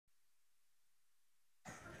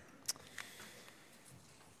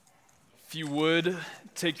If you would,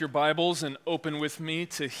 take your Bibles and open with me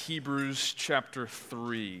to Hebrews chapter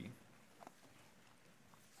 3.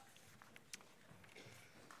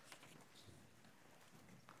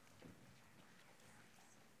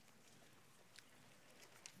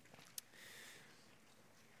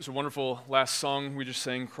 It's a wonderful last song we just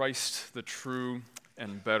sang, Christ the True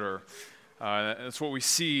and Better. That's what we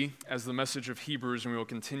see as the message of Hebrews, and we will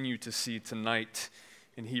continue to see tonight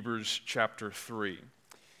in Hebrews chapter 3.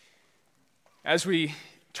 As we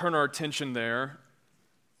turn our attention there,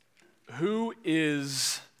 who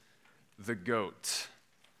is the GOAT,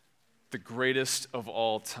 the greatest of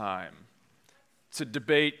all time? It's a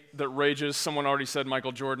debate that rages. Someone already said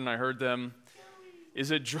Michael Jordan. I heard them.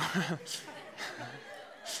 Is it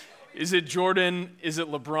Is it Jordan? Is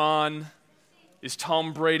it LeBron? Is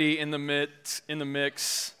Tom Brady in the mix?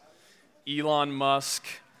 Elon Musk?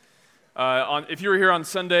 If you were here on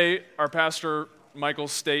Sunday, our pastor Michael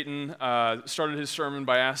Staten started his sermon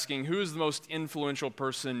by asking, who is the most influential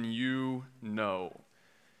person you know?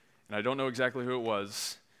 And I don't know exactly who it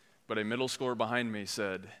was, but a middle schooler behind me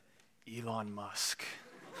said, Elon Musk.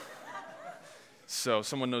 So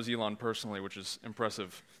someone knows Elon personally, which is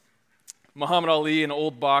impressive. Muhammad Ali, an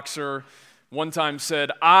old boxer, one time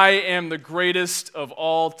said, I am the greatest of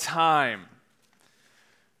all time.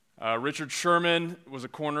 Richard Sherman was a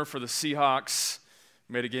corner for the Seahawks.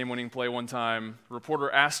 Made a game-winning play one time. A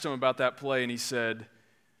reporter asked him about that play, and he said,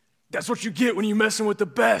 that's what you get when you're messing with the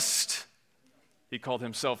best. He called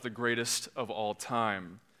himself the greatest of all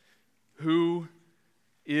time. Who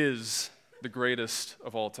is the greatest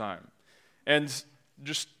of all time? And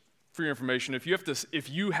just for your information, if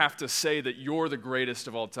you have to say that you're the greatest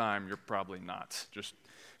of all time, you're probably not, just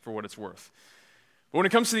for what it's worth. But when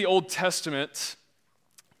it comes to the Old Testament,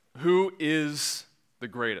 who is the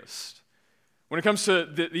greatest? When it comes to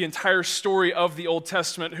the entire story of the Old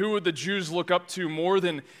Testament, who would the Jews look up to more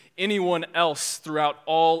than anyone else throughout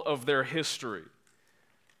all of their history?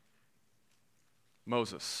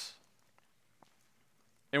 Moses.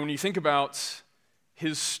 And when you think about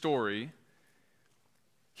his story,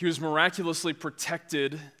 he was miraculously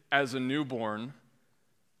protected as a newborn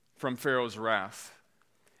from Pharaoh's wrath.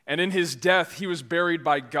 And in his death, he was buried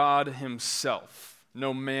by God himself,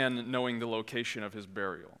 no man knowing the location of his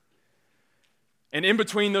burial. And in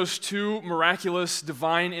between those two miraculous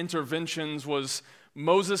divine interventions was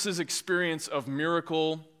Moses' experience of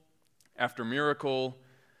miracle after miracle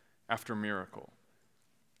after miracle.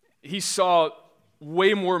 He saw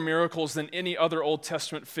way more miracles than any other Old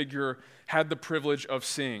Testament figure had the privilege of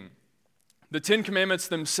seeing. The Ten Commandments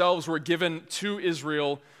themselves were given to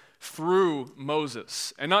Israel through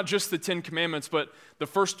Moses. And not just the Ten Commandments, but the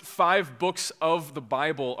first 5 books of the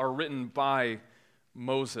Bible are written by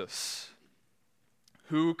Moses.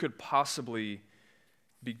 Who could possibly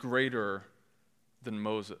be greater than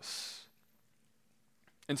Moses?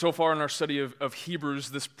 And so far in our study of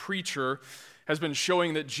Hebrews, this preacher has been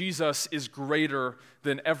showing that Jesus is greater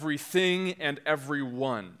than everything and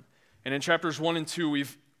everyone. And in chapters 1 and 2,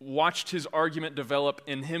 we've watched his argument develop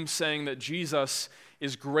in him saying that Jesus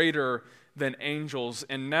is greater than angels.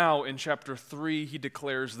 And now in chapter 3, he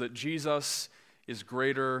declares that Jesus is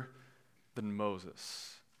greater than Moses.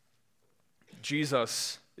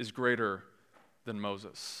 Jesus is greater than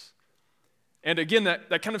Moses. And again,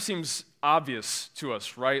 that kind of seems obvious to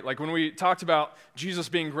us, right? Like when we talked about Jesus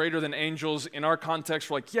being greater than angels, in our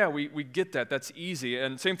context, we're like, yeah, we get that. That's easy.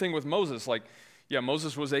 And same thing with Moses. Like, yeah,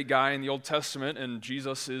 Moses was a guy in the Old Testament, and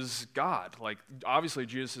Jesus is God. Like, obviously,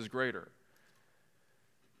 Jesus is greater.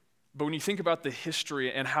 But when you think about the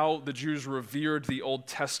history and how the Jews revered the Old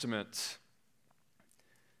Testament,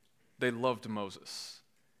 they loved Moses.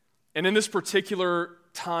 And in this particular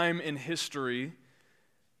time in history,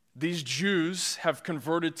 these Jews have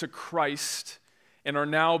converted to Christ and are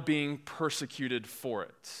now being persecuted for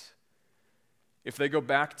it. If they go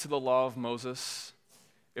back to the law of Moses,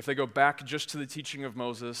 if they go back just to the teaching of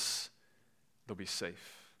Moses, they'll be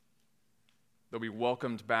safe. They'll be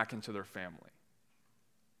welcomed back into their family.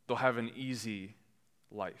 They'll have an easy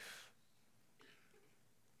life.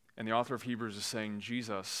 And the author of Hebrews is saying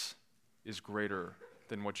Jesus is greater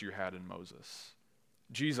than what you had in Moses.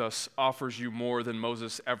 Jesus offers you more than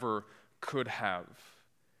Moses ever could have.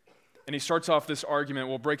 And he starts off this argument.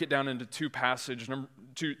 We'll break it down into two points.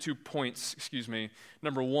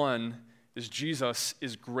 Number one is Jesus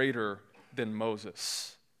is greater than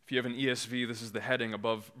Moses. If you have an ESV, this is the heading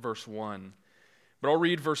above verse 1. But I'll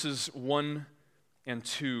read verses 1 and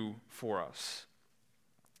 2 for us.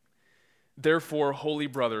 Therefore, holy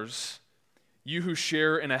brothers, you who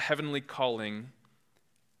share in a heavenly calling,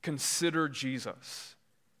 consider Jesus,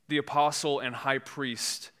 the apostle and high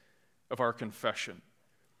priest of our confession,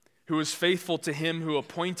 who is faithful to him who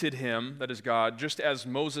appointed him, that is God, just as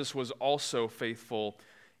Moses was also faithful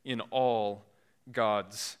in all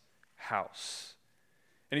God's house.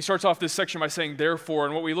 And he starts off this section by saying, therefore,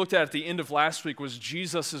 and what we looked at the end of last week was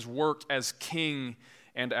Jesus' work as king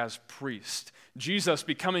and as priest. Jesus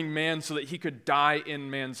becoming man so that he could die in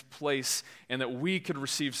man's place and that we could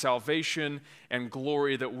receive salvation and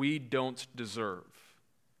glory that we don't deserve.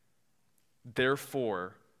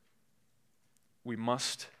 Therefore, we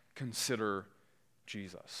must consider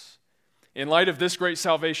Jesus. In light of this great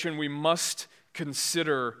salvation, we must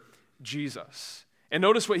consider Jesus. And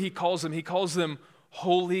notice what he calls them. He calls them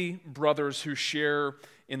holy brothers who share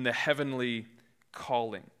in the heavenly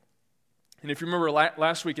calling. And if you remember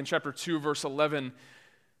last week in chapter 2, verse 11,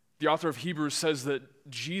 the author of Hebrews says that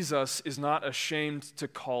Jesus is not ashamed to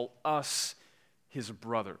call us his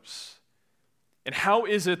brothers. And how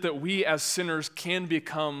is it that we as sinners can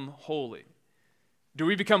become holy? Do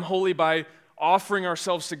we become holy by offering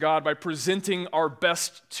ourselves to God, by presenting our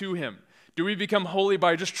best to him? Do we become holy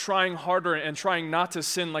by just trying harder and trying not to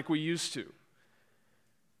sin like we used to?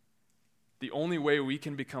 The only way we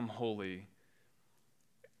can become holy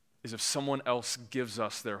is if someone else gives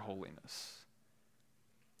us their holiness.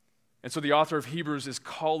 And so the author of Hebrews is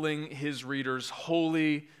calling his readers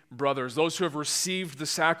holy brothers, those who have received the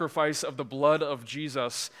sacrifice of the blood of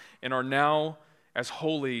Jesus and are now as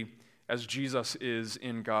holy as Jesus is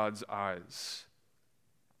in God's eyes.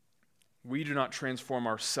 We do not transform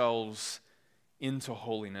ourselves into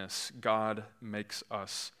holiness. God makes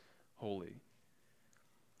us holy.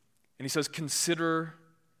 And he says, consider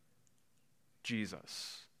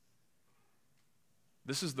Jesus.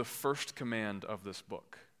 This is the first command of this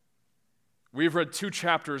book. We've read 2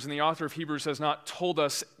 chapters, and the author of Hebrews has not told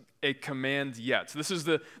us a command yet. So this is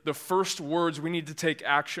the first words we need to take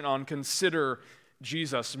action on. Consider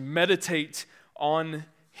Jesus. Meditate on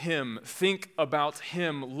him. Think about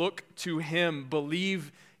him. Look to him.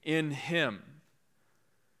 Believe in him.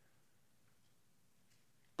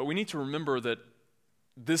 But we need to remember that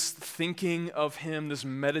this thinking of him, this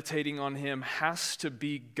meditating on him, has to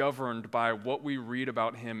be governed by what we read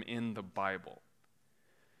about him in the Bible.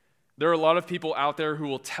 There are a lot of people out there who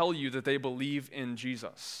will tell you that they believe in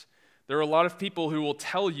Jesus. There are a lot of people who will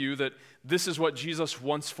tell you that this is what Jesus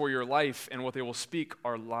wants for your life, and what they will speak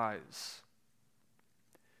are lies.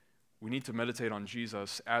 We need to meditate on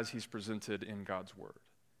Jesus as he's presented in God's word.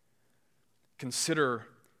 Consider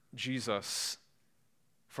Jesus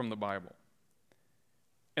from the Bible.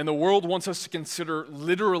 And the world wants us to consider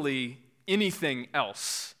literally anything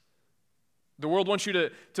else. The world wants you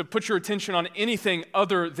to put your attention on anything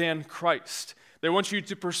other than Christ. They want you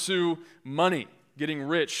to pursue money, getting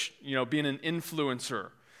rich, being an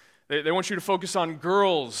influencer. They want you to focus on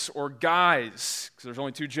girls or guys, because there's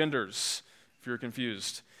only 2 genders, if you're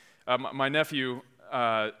confused. My nephew,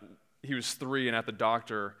 he was 3 and at the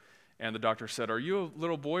doctor, and the doctor said, "Are you a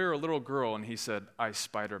little boy or a little girl?" And he said, "I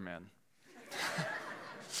Spider-Man."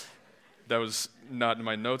 That was not in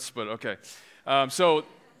my notes, but okay. So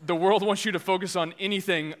the world wants you to focus on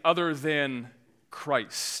anything other than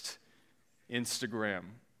Christ. Instagram,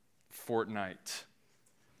 Fortnite,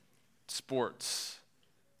 sports,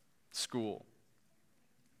 school.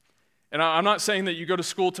 And I'm not saying that you go to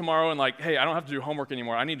school tomorrow and hey, I don't have to do homework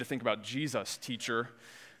anymore. I need to think about Jesus, teacher.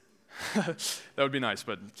 That would be nice,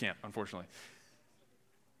 but can't, unfortunately.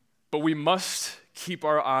 But we must keep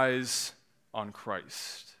our eyes on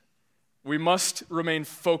Christ. We must remain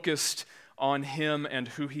focused on him and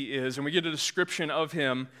who he is. And we get a description of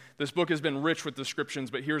him. This book has been rich with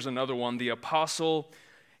descriptions, but here's another one: the apostle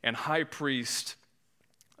and high priest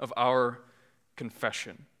of our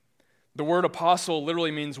confession. The word apostle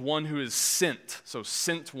literally means one who is sent, so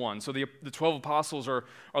sent one. So the 12 apostles are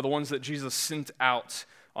the ones that Jesus sent out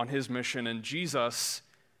on his mission, and Jesus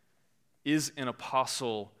is an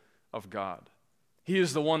apostle of God. He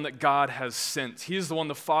is the one that God has sent. He is the one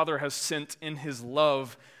the Father has sent in his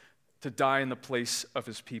love to die in the place of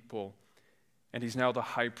his people. And he's now the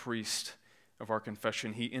high priest of our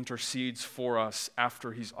confession. He intercedes for us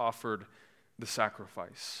after he's offered the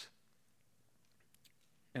sacrifice.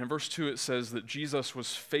 And in verse 2 it says that Jesus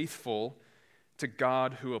was faithful to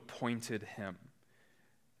God who appointed him.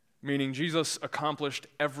 Meaning Jesus accomplished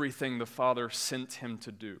everything the Father sent him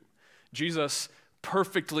to do. Jesus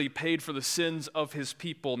perfectly paid for the sins of his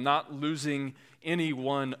people, not losing any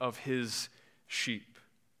one of his sheep.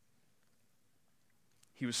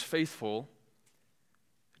 He was faithful,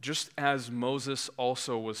 just as Moses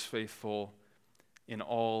also was faithful in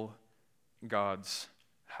all God's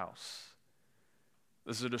house.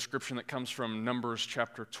 This is a description that comes from Numbers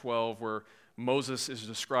chapter 12, where Moses is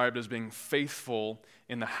described as being faithful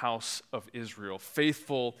in the house of Israel,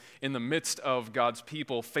 faithful in the midst of God's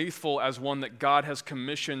people, faithful as one that God has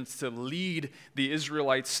commissioned to lead the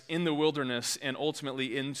Israelites in the wilderness and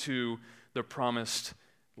ultimately into the promised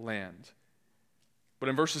land. But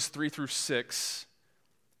in verses 3 through 6,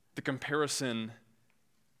 the comparison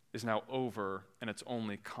is now over, and it's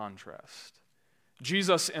only contrast.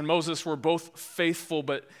 Jesus and Moses were both faithful,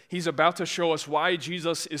 but he's about to show us why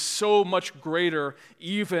Jesus is so much greater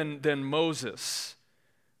even than Moses.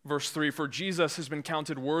 Verse 3, for Jesus has been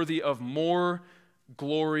counted worthy of more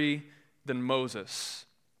glory than Moses.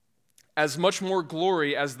 As much more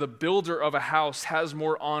glory as the builder of a house has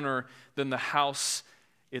more honor than the house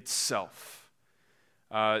itself.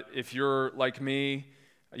 If you're like me,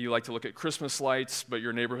 you like to look at Christmas lights, but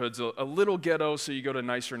your neighborhood's a little ghetto, so you go to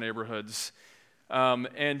nicer neighborhoods.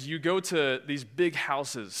 And you go to these big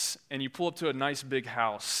houses, and you pull up to a nice big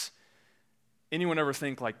house. Anyone ever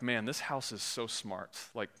think like, man, this house is so smart.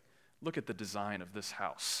 Like, look at the design of this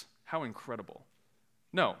house. How incredible.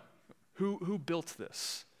 No. Who built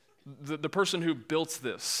this? The person who built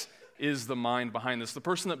this is the mind behind this. The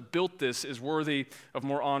person that built this is worthy of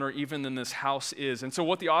more honor even than this house is. And so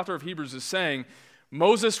what the author of Hebrews is saying,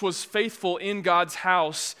 Moses was faithful in God's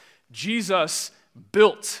house. Jesus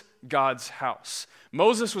built God's house.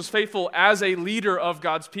 Moses was faithful as a leader of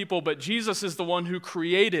God's people, but Jesus is the one who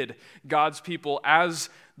created God's people as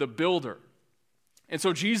the builder. And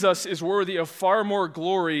so Jesus is worthy of far more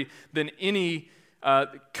glory than any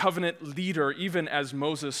covenant leader, even as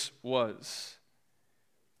Moses was.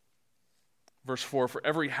 Verse 4, for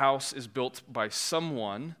every house is built by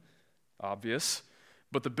someone, obvious,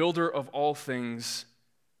 but the builder of all things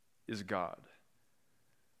is God.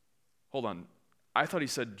 Hold on. I thought he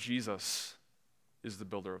said Jesus is the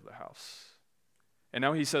builder of the house. And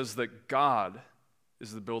now he says that God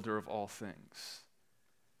is the builder of all things.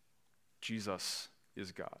 Jesus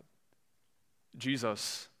is God.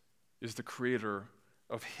 Jesus is the creator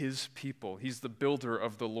of his people. He's the builder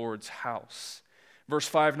of the Lord's house. Verse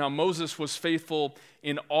 5, now Moses was faithful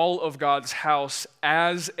in all of God's house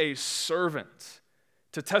as a servant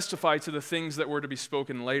to testify to the things that were to be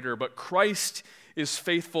spoken later. But Christ is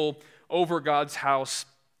faithful over God's house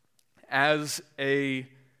as a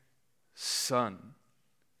son.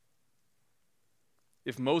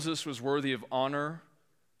 If Moses was worthy of honor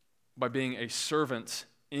by being a servant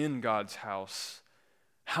in God's house,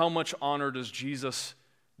 how much honor does Jesus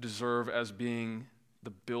deserve as being the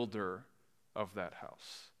builder of that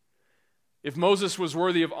house? If Moses was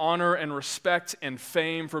worthy of honor and respect and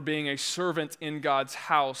fame for being a servant in God's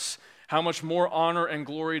house, how much more honor and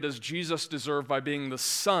glory does Jesus deserve by being the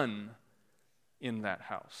son in that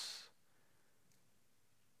house?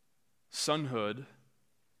 Sonhood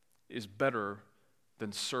is better than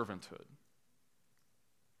servanthood.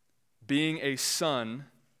 Being a son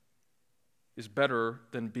is better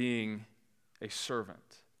than being a servant.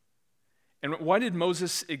 And why did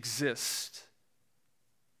Moses exist?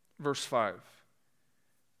 Verse 5.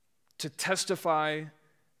 To testify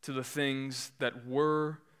to the things that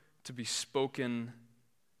were to be spoken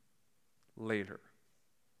later.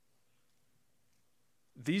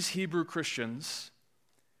 These Hebrew Christians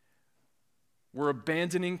were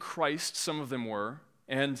abandoning Christ, some of them were,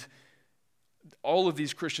 and all of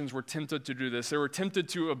these Christians were tempted to do this. They were tempted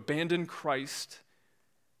to abandon Christ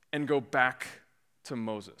and go back to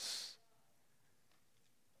Moses.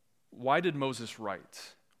 Why did Moses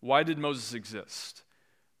write? Why did Moses exist?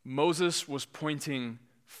 Moses was pointing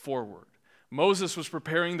forward. Moses was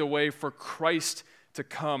preparing the way for Christ to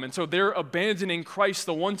come. And so they're abandoning Christ,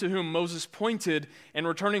 the one to whom Moses pointed, and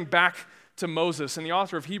returning back to Moses. And the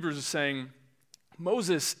author of Hebrews is saying,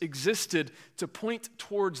 Moses existed to point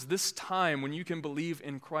towards this time when you can believe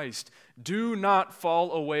in Christ. Do not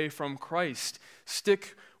fall away from Christ.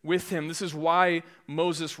 Stick with him. This is why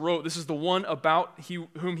Moses wrote. This is the one about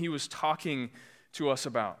whom he was talking to us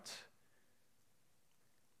about.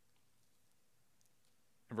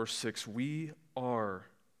 In verse 6, we are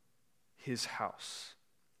his house.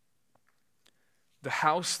 The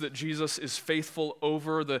house that Jesus is faithful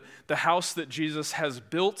over, the house that Jesus has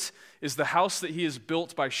built, is the house that he has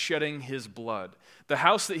built by shedding his blood. The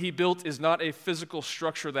house that he built is not a physical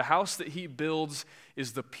structure. The house that he builds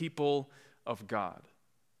is the people of God.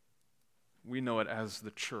 We know it as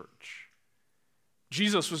the church.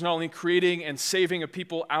 Jesus was not only creating and saving a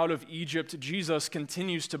people out of Egypt, Jesus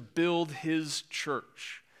continues to build his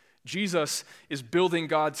church. Jesus is building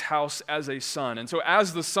God's house as a son. And so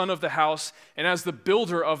as the son of the house and as the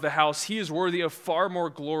builder of the house, he is worthy of far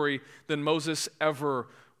more glory than Moses ever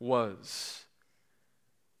was.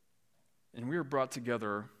 And we are brought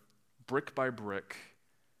together brick by brick,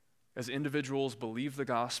 as individuals believe the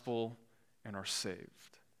gospel and are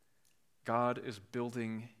saved. God is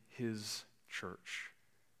building his church.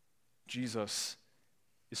 Jesus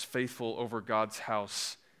is faithful over God's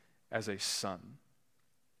house as a son.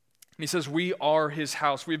 And he says, we are his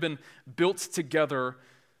house. We've been built together,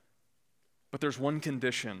 but there's one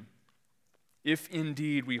condition. If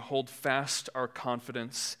indeed we hold fast our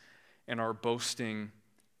confidence and our boasting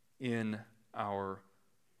in our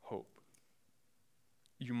hope.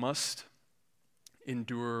 You must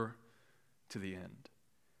endure to the end.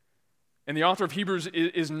 And the author of Hebrews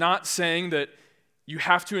is not saying that you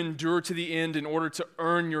have to endure to the end in order to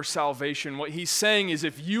earn your salvation. What he's saying is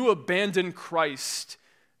if you abandon Christ,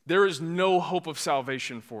 there is no hope of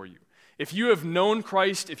salvation for you. If you have known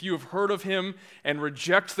Christ, if you have heard of him and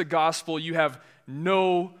reject the gospel, you have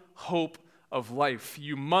no hope of life.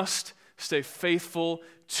 You must stay faithful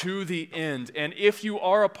to the end. And if you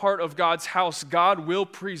are a part of God's house, God will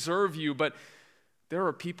preserve you, but there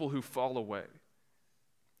are people who fall away.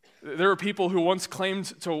 There are people who once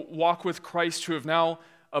claimed to walk with Christ who have now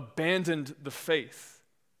abandoned the faith.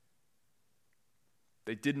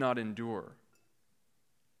 They did not endure.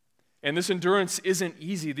 And this endurance isn't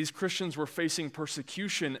easy. These Christians were facing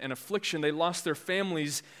persecution and affliction. They lost their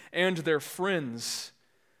families and their friends.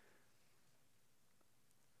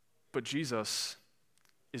 But Jesus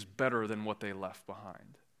is better than what they left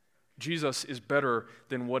behind. Jesus is better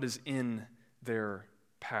than what is in their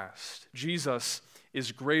past. Jesus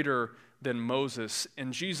is greater than Moses,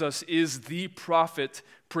 and Jesus is the prophet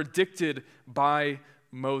predicted by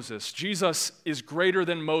Moses. Jesus is greater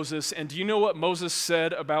than Moses, and do you know what Moses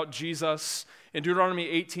said about Jesus? In Deuteronomy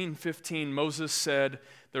 18:15, Moses said,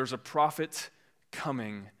 "There's a prophet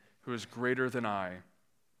coming who is greater than I.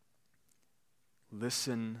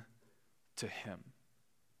 Listen to him."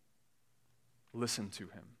 Listen to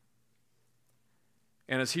him.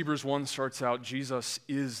 And as Hebrews 1 starts out, Jesus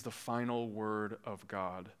is the final word of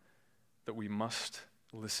God that we must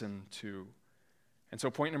listen to. And so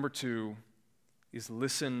point number 2 is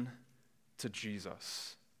listen to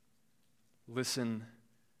Jesus. Listen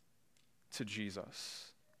to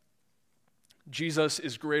Jesus. Jesus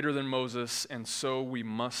is greater than Moses, and so we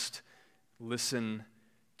must listen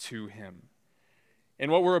to him.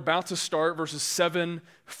 And what we're about to start, verses 7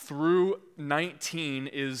 through 19,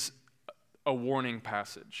 is a warning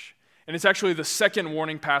passage. And it's actually the second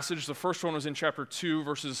warning passage. The first one was in chapter 2,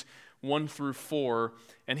 verses 1 through 4.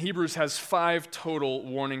 And Hebrews has 5 total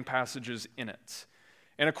warning passages in it.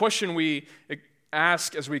 And a question we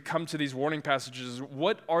ask as we come to these warning passages is,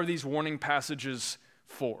 what are these warning passages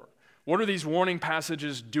for? What are these warning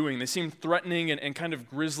passages doing? They seem threatening and kind of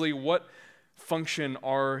grisly. What function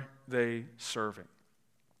are they serving?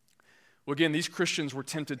 Well, again, these Christians were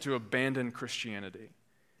tempted to abandon Christianity.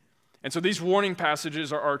 And so these warning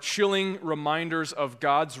passages are chilling reminders of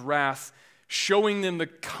God's wrath, showing them the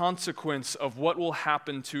consequence of what will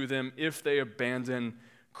happen to them if they abandon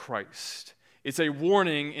Christ. It's a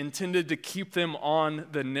warning intended to keep them on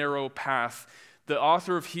the narrow path. The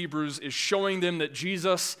author of Hebrews is showing them that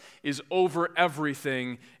Jesus is over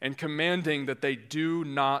everything and commanding that they do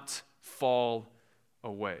not fall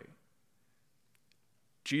away.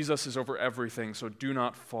 Jesus is over everything, so do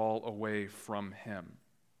not fall away from him.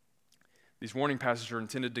 These warning passages are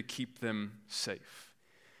intended to keep them safe.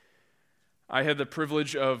 I had the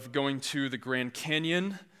privilege of going to the Grand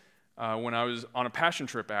Canyon when I was on a passion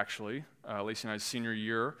trip, actually, Lacey and I's senior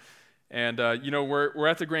year. And, we're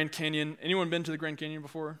at the Grand Canyon. Anyone been to the Grand Canyon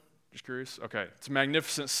before? Just curious? Okay. It's a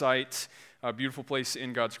magnificent sight, a beautiful place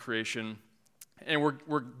in God's creation. And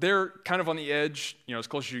we're there kind of on the edge, as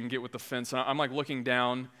close as you can get with the fence. And I'm like looking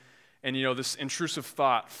down, and, this intrusive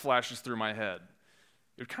thought flashes through my head.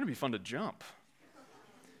 It would kind of be fun to jump.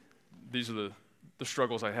 These are the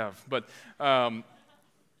struggles I have. But,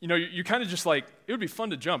 you kind of just like, it would be fun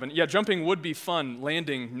to jump. And yeah, jumping would be fun,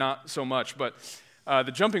 landing not so much. But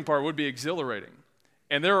the jumping part would be exhilarating.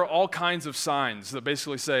 And there are all kinds of signs that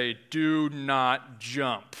basically say, do not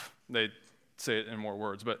jump. They say it in more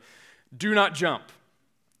words, but do not jump.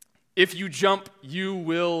 If you jump, you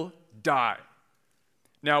will die.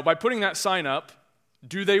 Now, by putting that sign up,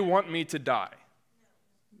 do they want me to die?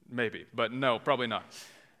 Maybe, but no, probably not.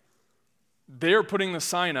 They're putting the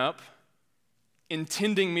sign up,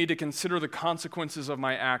 intending me to consider the consequences of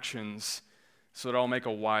my actions so that I'll make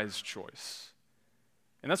a wise choice.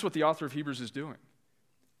 And that's what the author of Hebrews is doing.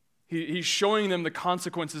 He's showing them the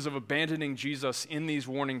consequences of abandoning Jesus in these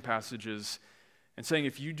warning passages and saying,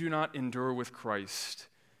 if you do not endure with Christ,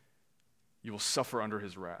 you will suffer under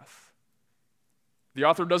his wrath. The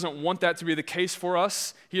author doesn't want that to be the case for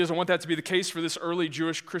us. He doesn't want that to be the case for this early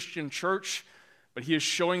Jewish Christian church, but he is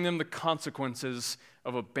showing them the consequences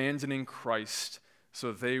of abandoning Christ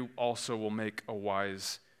so that they also will make a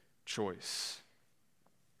wise choice.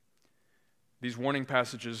 These warning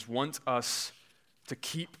passages want us to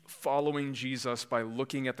keep following Jesus by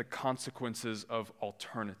looking at the consequences of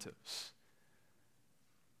alternatives.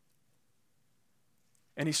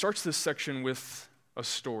 And he starts this section with a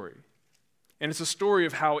story. And it's a story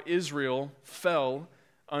of how Israel fell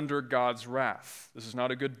under God's wrath. This is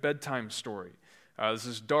not a good bedtime story. This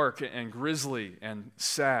is dark and grisly and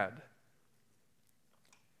sad.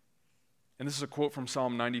 And this is a quote from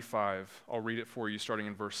Psalm 95. I'll read it for you starting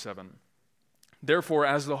in verse 7. Therefore,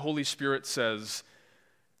 as the Holy Spirit says,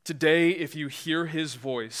 today if you hear his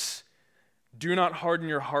voice, do not harden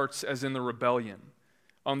your hearts as in the rebellion,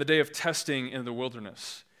 on the day of testing in the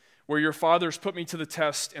wilderness, where your fathers put me to the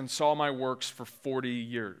test and saw my works for 40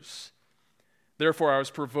 years. Therefore I was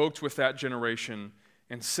provoked with that generation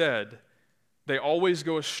and said, they always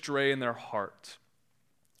go astray in their heart.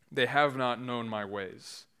 They have not known my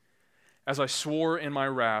ways. As I swore in my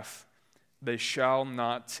wrath, they shall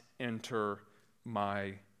not enter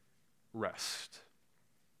my rest.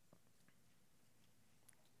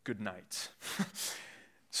 Good night.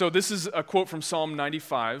 So this is a quote from Psalm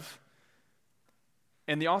 95.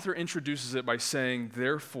 And the author introduces it by saying,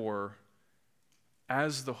 therefore,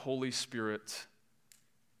 as the Holy Spirit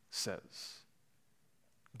says.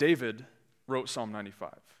 David wrote Psalm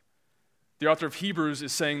 95. The author of Hebrews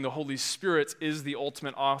is saying the Holy Spirit is the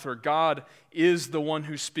ultimate author. God is the one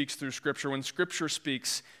who speaks through Scripture. When Scripture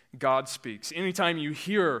speaks, God speaks. Anytime you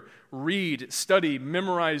hear, read, study,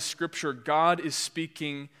 memorize Scripture, God is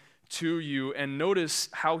speaking to you. And notice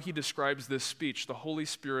how he describes this speech. The Holy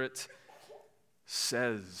Spirit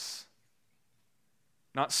says.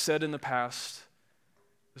 Not said in the past.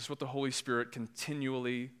 This is what the Holy Spirit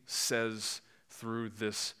continually says through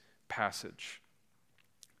this passage.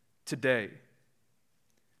 Today,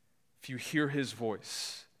 if you hear his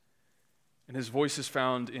voice, and his voice is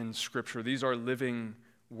found in Scripture, these are living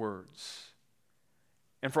words.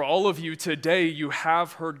 And for all of you today, you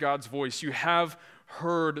have heard God's voice. You have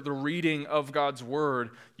heard the reading of God's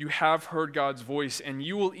word. You have heard God's voice, and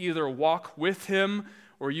you will either walk with him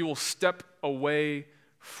or you will step away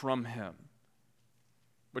from him.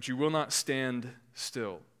 But you will not stand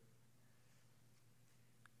still.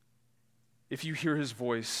 If you hear his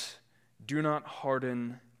voice, do not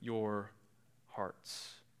harden your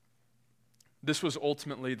hearts. This was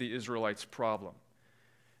ultimately the Israelites' problem.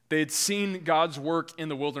 They had seen God's work in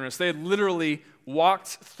the wilderness. They had literally walked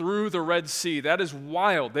through the Red Sea. That is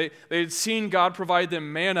wild. They had seen God provide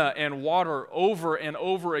them manna and water over and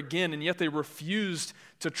over again, and yet they refused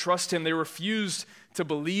to trust him. They refused to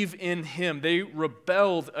believe in him. They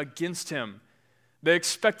rebelled against him. They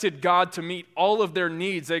expected God to meet all of their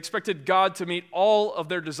needs. They expected God to meet all of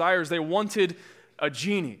their desires. They wanted a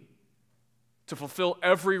genie to fulfill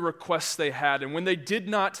every request they had. And when they did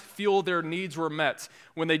not feel their needs were met,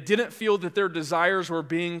 when they didn't feel that their desires were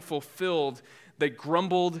being fulfilled, they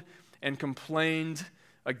grumbled and complained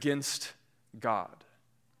against God.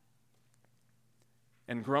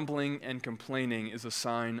 And grumbling and complaining is a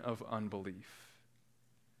sign of unbelief.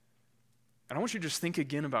 And I want you to just think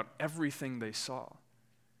again about everything they saw.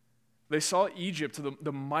 They saw Egypt,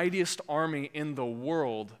 the mightiest army in the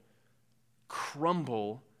world,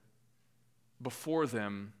 crumble before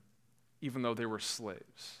them, even though they were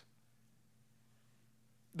slaves.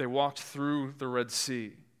 They walked through the Red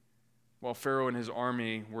Sea while Pharaoh and his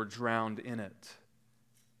army were drowned in it.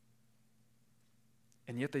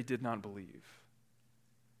 And yet they did not believe.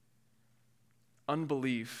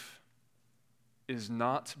 Unbelief is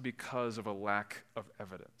not because of a lack of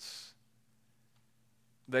evidence.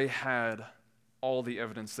 They had all the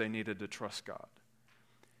evidence they needed to trust God.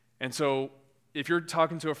 And so if you're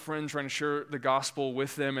talking to a friend trying to share the gospel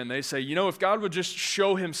with them and they say, if God would just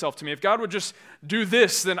show himself to me, if God would just do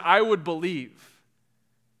this, then I would believe.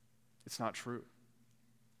 It's not true.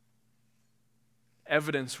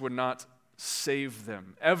 Evidence would not save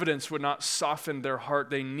them. Evidence would not soften their heart.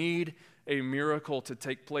 They need a miracle to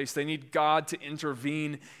take place. They need God to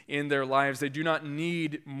intervene in their lives. They do not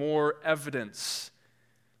need more evidence.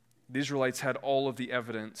 The Israelites had all of the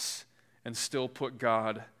evidence and still put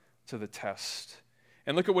God to the test.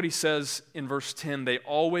 And look at what he says in verse 10. They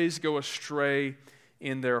always go astray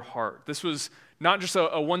in their heart. This was not just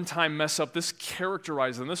a one-time mess up. This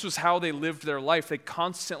characterized them. This was how they lived their life. They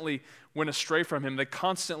constantly went astray from him. They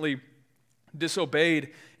constantly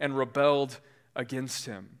disobeyed and rebelled against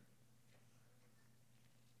him.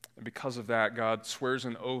 And because of that, God swears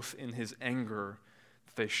an oath in his anger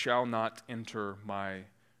they shall not enter my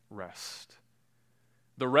rest.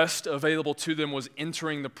 The rest available to them was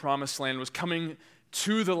entering the promised land, was coming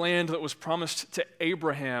to the land that was promised to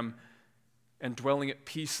Abraham and dwelling at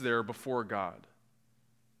peace there before God.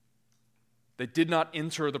 They did not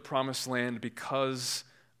enter the promised land because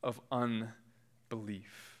of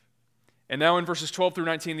unbelief. And now in verses 12 through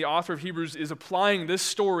 19, the author of Hebrews is applying this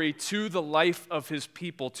story to the life of his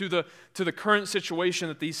people, to the current situation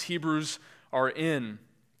that these Hebrews are in.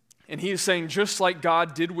 And he is saying, just like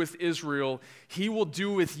God did with Israel, he will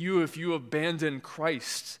do with you if you abandon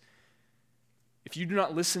Christ. If you do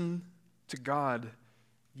not listen to God,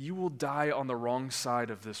 you will die on the wrong side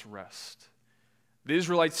of this rest. The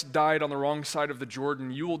Israelites died on the wrong side of the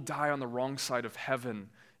Jordan. You will die on the wrong side of heaven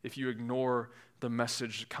if you ignore the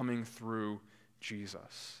message coming through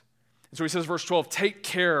Jesus. And so he says, verse 12, take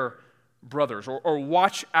care, brothers, or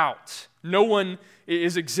watch out. No one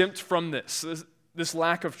is exempt from this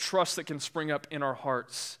lack of trust that can spring up in our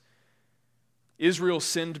hearts. Israel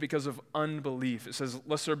sinned because of unbelief. It says,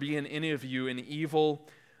 lest there be in any of you an evil,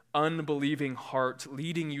 unbelieving heart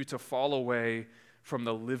leading you to fall away from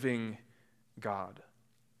the living God.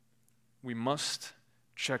 We must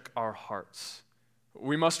check our hearts.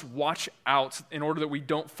 We must watch out in order that we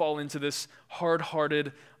don't fall into this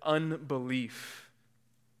hard-hearted unbelief.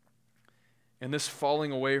 And this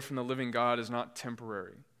falling away from the living God is not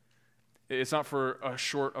temporary. It's not for a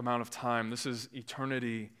short amount of time. This is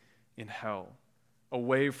eternity in hell,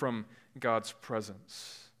 away from God's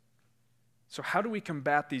presence. So how do we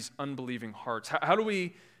combat these unbelieving hearts? How do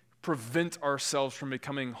we prevent ourselves from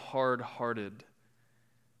becoming hard-hearted?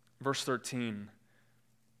 Verse 13,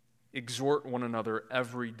 exhort one another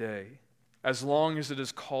every day, as long as it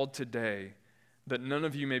is called today, that none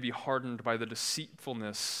of you may be hardened by the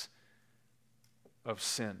deceitfulness of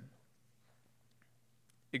sin.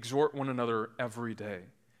 Exhort one another every day.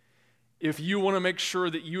 If you want to make sure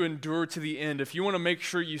that you endure to the end, if you want to make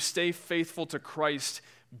sure you stay faithful to Christ,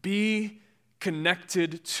 be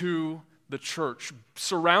connected to the church.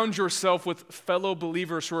 Surround yourself with fellow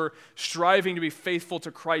believers who are striving to be faithful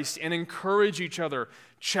to Christ, and encourage each other,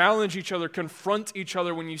 challenge each other, confront each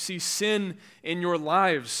other when you see sin in your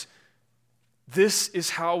lives. This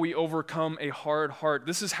is how we overcome a hard heart.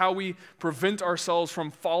 This is how we prevent ourselves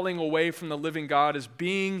from falling away from the living God, is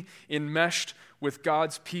being enmeshed with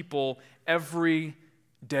God's people every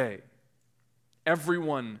day.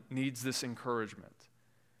 Everyone needs this encouragement.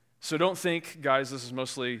 So don't think, guys, this is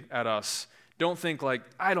mostly at us, don't think like,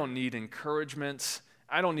 I don't need encouragement.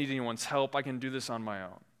 I don't need anyone's help. I can do this on my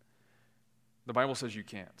own. The Bible says you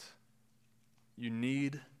can't. You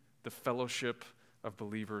need the fellowship of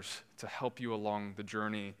believers to help you along the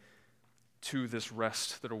journey to this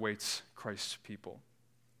rest that awaits Christ's people.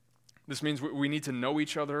 This means we need to know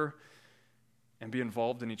each other and be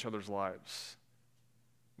involved in each other's lives.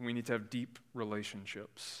 We need to have deep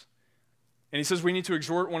relationships. And he says we need to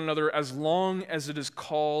exhort one another as long as it is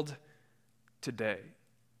called today.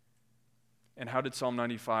 And how did Psalm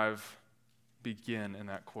 95 begin in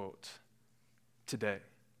that quote? Today.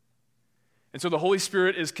 And so the Holy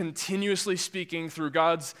Spirit is continuously speaking through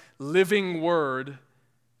God's living word,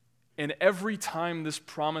 and every time this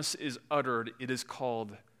promise is uttered, it is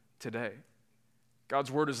called today.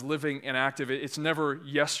 God's word is living and active. It's never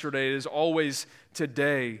yesterday. It is always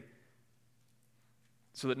today,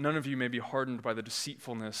 so that none of you may be hardened by the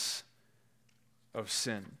deceitfulness of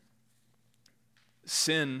sin.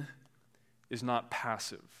 Sin is not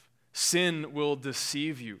passive. Sin will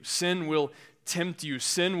deceive you. Sin will tempt you.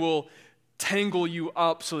 Sin will tangle you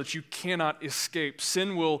up so that you cannot escape.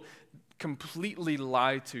 Sin will completely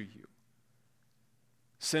lie to you.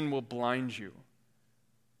 Sin will blind you.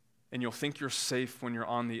 And you'll think you're safe when you're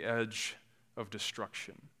on the edge of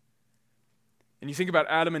destruction. And you think about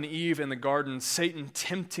Adam and Eve in the garden, Satan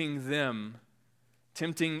tempting them,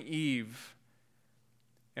 tempting Eve,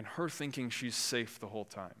 and her thinking she's safe the whole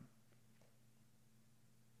time,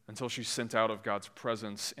 until she's sent out of God's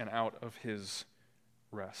presence and out of his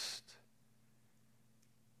rest.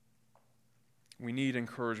 We need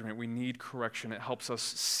encouragement. We need correction. It helps us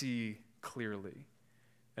see clearly.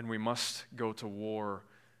 And we must go to war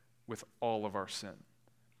with all of our sin.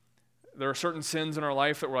 There are certain sins in our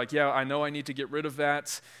life that we're like, yeah, I know I need to get rid of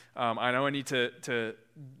that. I know I need to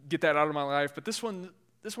get that out of my life. But this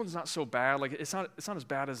one's not so bad. Like it's not as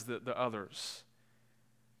bad as the others.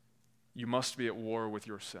 You must be at war with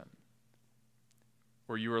your sin,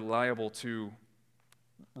 or you are liable to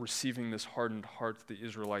receiving this hardened heart that the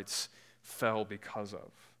Israelites fell because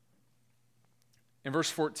of. In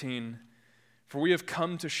verse 14, for we have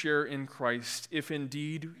come to share in Christ, if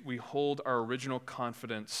indeed we hold our original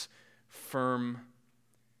confidence firm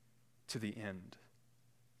to the end.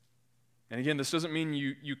 And again, this doesn't mean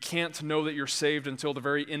you can't know that you're saved until the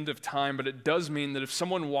very end of time, but it does mean that if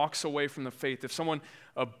someone walks away from the faith, if someone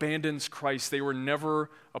abandons Christ, they were never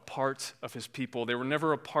a part of his people. They were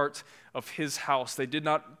never a part of his house. They did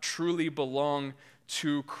not truly belong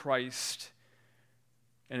to Christ.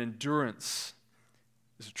 And endurance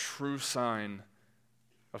is a true sign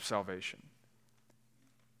of salvation.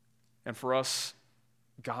 And for us,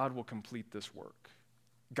 God will complete this work.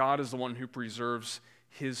 God is the one who preserves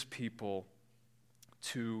his people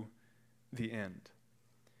to the end.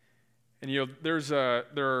 And there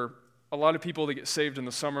are a lot of people that get saved in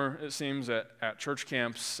the summer, it seems, at church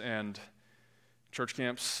camps. And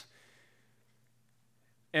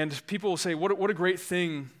people will say, what a great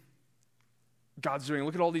thing God's doing.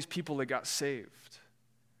 Look at all these people that got saved.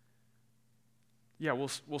 Yeah,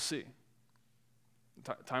 we'll see.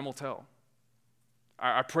 Time will tell.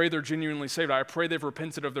 I pray they're genuinely saved. I pray they've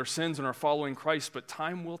repented of their sins and are following Christ, but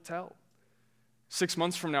time will tell. 6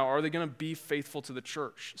 months from now, are they going to be faithful to the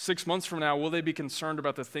church? 6 months from now, will they be concerned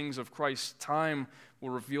about the things of Christ? Time will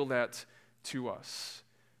reveal that to us.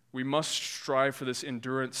 We must strive for this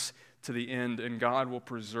endurance to the end, and God will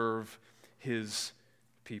preserve his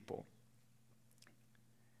people.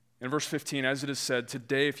 In verse 15, as it is said,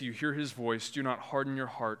 today if you hear his voice, do not harden your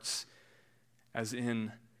hearts as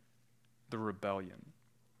in the rebellion.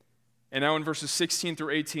 And now in verses 16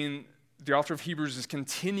 through 18, the author of Hebrews is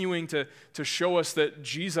continuing to show us that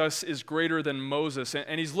Jesus is greater than Moses.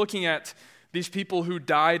 And he's looking at these people who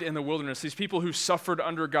died in the wilderness, these people who suffered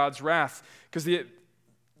under God's wrath. Because the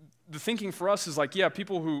thinking for us is like, yeah,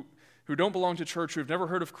 people who don't belong to church, who have never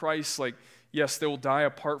heard of Christ, like, yes, they will die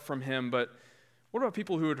apart from him, but what about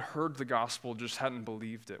people who had heard the gospel, just hadn't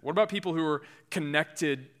believed it? What about people who were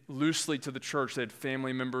connected loosely to the church? They had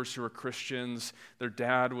family members who were Christians. Their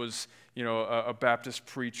dad was, a Baptist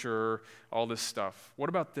preacher, all this stuff. What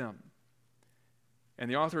about them?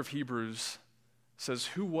 And the author of Hebrews says,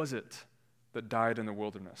 who was it that died in the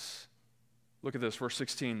wilderness? Look at this, verse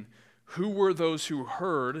 16. Who were those who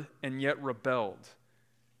heard and yet rebelled?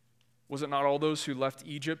 Was it not all those who left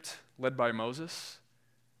Egypt, led by Moses?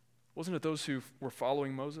 Wasn't it those who were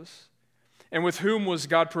following Moses? And with whom was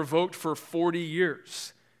God provoked for 40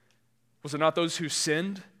 years? Was it not those who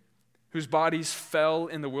sinned, whose bodies fell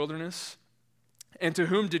in the wilderness? And to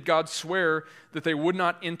whom did God swear that they would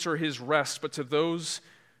not enter his rest, but to those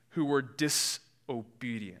who were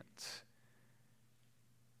disobedient?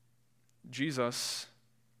 Jesus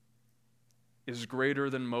is greater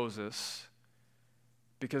than Moses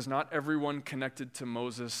because not everyone connected to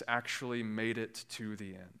Moses actually made it to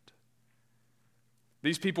the end.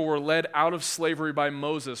 These people were led out of slavery by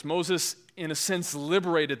Moses. Moses, in a sense,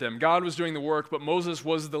 liberated them. God was doing the work, but Moses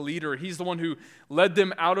was the leader. He's the one who led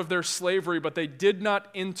them out of their slavery, but they did not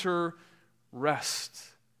enter rest.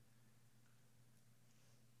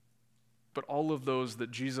 But all of those that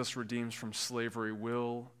Jesus redeems from slavery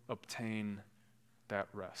will obtain that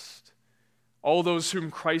rest. All those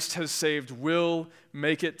whom Christ has saved will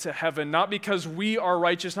make it to heaven, not because we are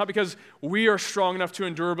righteous, not because we are strong enough to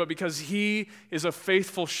endure, but because he is a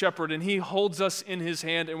faithful shepherd and he holds us in his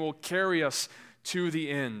hand and will carry us to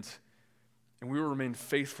the end. And we will remain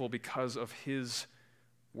faithful because of his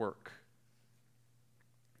work.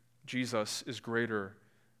 Jesus is greater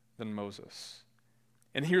than Moses.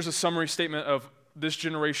 And here's a summary statement of this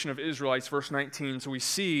generation of Israelites, verse 19. So we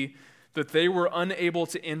see that they were unable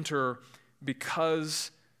to enter because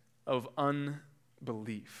of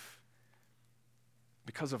unbelief.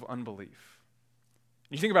 Because of unbelief.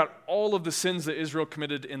 You think about all of the sins that Israel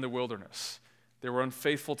committed in the wilderness. They were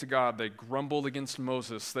unfaithful to God. They grumbled against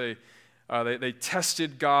Moses. They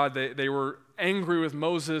tested God. They were angry with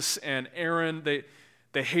Moses and Aaron.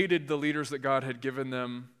 They hated the leaders that God had given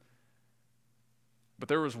them. But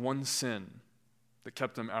there was one sin that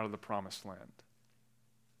kept them out of the promised land.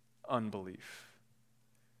 Unbelief.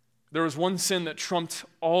 There was one sin that trumped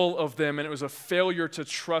all of them, and it was a failure to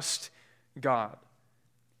trust God.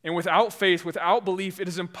 And without faith, without belief, it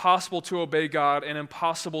is impossible to obey God and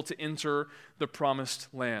impossible to enter the promised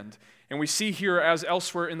land. And we see here, as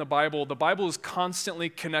elsewhere in the Bible is constantly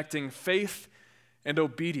connecting faith and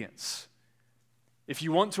obedience. If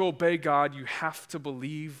you want to obey God, you have to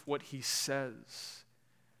believe what he says.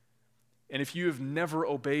 And if you have never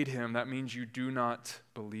obeyed him, that means you do not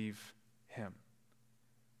believe him.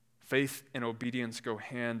 Faith and obedience go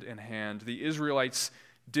hand in hand. The Israelites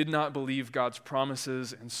did not believe God's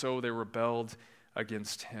promises, and so they rebelled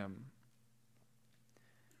against him.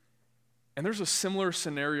 And there's a similar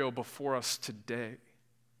scenario before us today.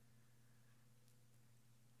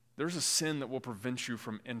 There's a sin that will prevent you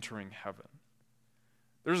from entering heaven.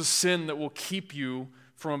 There's a sin that will keep you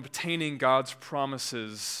from obtaining God's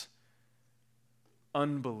promises.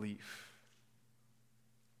 Unbelief.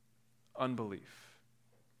 Unbelief.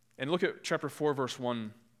 And look at chapter 4, verse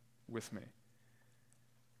 1 with me.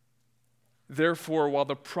 Therefore, while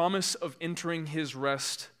the promise of entering his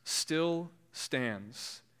rest still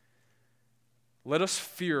stands, let us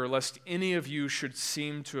fear lest any of you should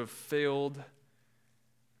seem to have failed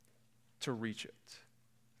to reach it.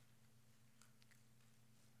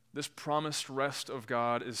 This promised rest of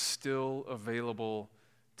God is still available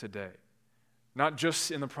today. Not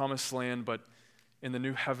just in the promised land, but in the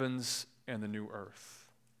new heavens and the new earth.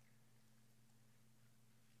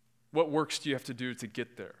 What works do you have to do to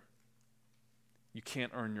get there? You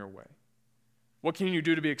can't earn your way. What can you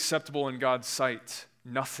do to be acceptable in God's sight?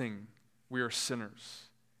 Nothing. We are sinners.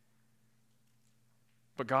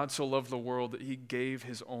 But God so loved the world that he gave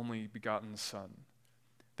his only begotten Son,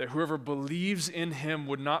 that whoever believes in him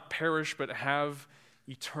would not perish but have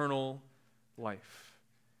eternal life.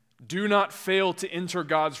 Do not fail to enter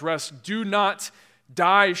God's rest. Do not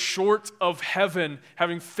die short of heaven,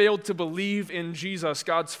 having failed to believe in Jesus,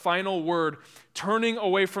 God's final word. Turning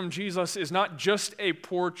away from Jesus is not just a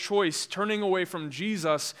poor choice. Turning away from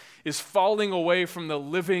Jesus is falling away from the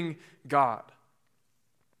living God.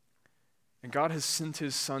 And God has sent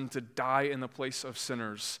his Son to die in the place of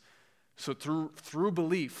sinners. So through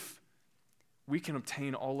belief, we can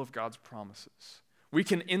obtain all of God's promises. We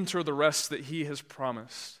can enter the rest that he has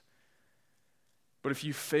promised. But if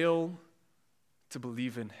you fail to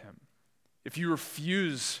believe in him, if you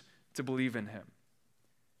refuse to believe in him,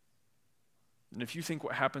 and if you think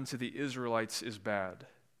what happened to the Israelites is bad,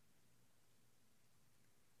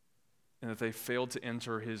 and that they failed to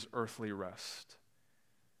enter his earthly rest,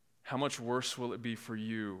 how much worse will it be for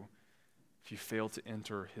you if you fail to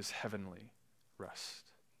enter his heavenly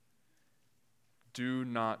rest? Do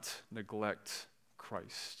not neglect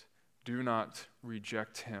Christ. Do not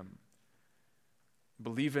reject him.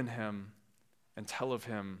 Believe in him and tell of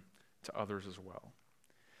him to others as well.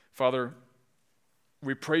 Father,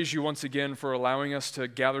 we praise you once again for allowing us to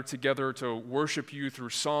gather together to worship you through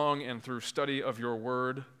song and through study of your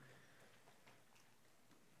word.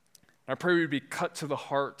 I pray we'd be cut to the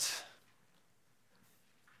heart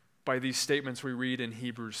by these statements we read in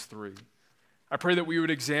Hebrews 3. I pray that we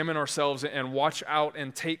would examine ourselves and watch out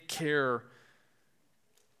and take care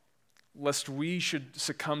lest we should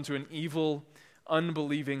succumb to an evil,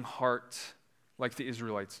 unbelieving heart like the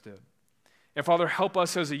Israelites did. And Father, help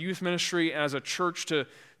us as a youth ministry and as a church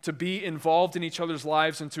to be involved in each other's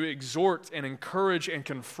lives and to exhort and encourage and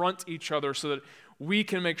confront each other so that we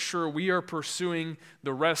can make sure we are pursuing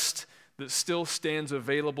the rest that still stands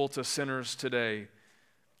available to sinners today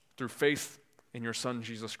through faith in your Son,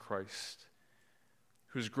 Jesus Christ,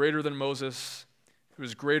 who is greater than Moses, who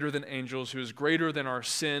is greater than angels, who is greater than our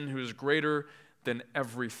sin, who is greater than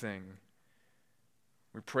everything.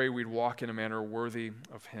 We pray we'd walk in a manner worthy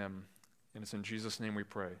of him. And it's in Jesus' name we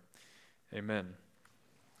pray. Amen.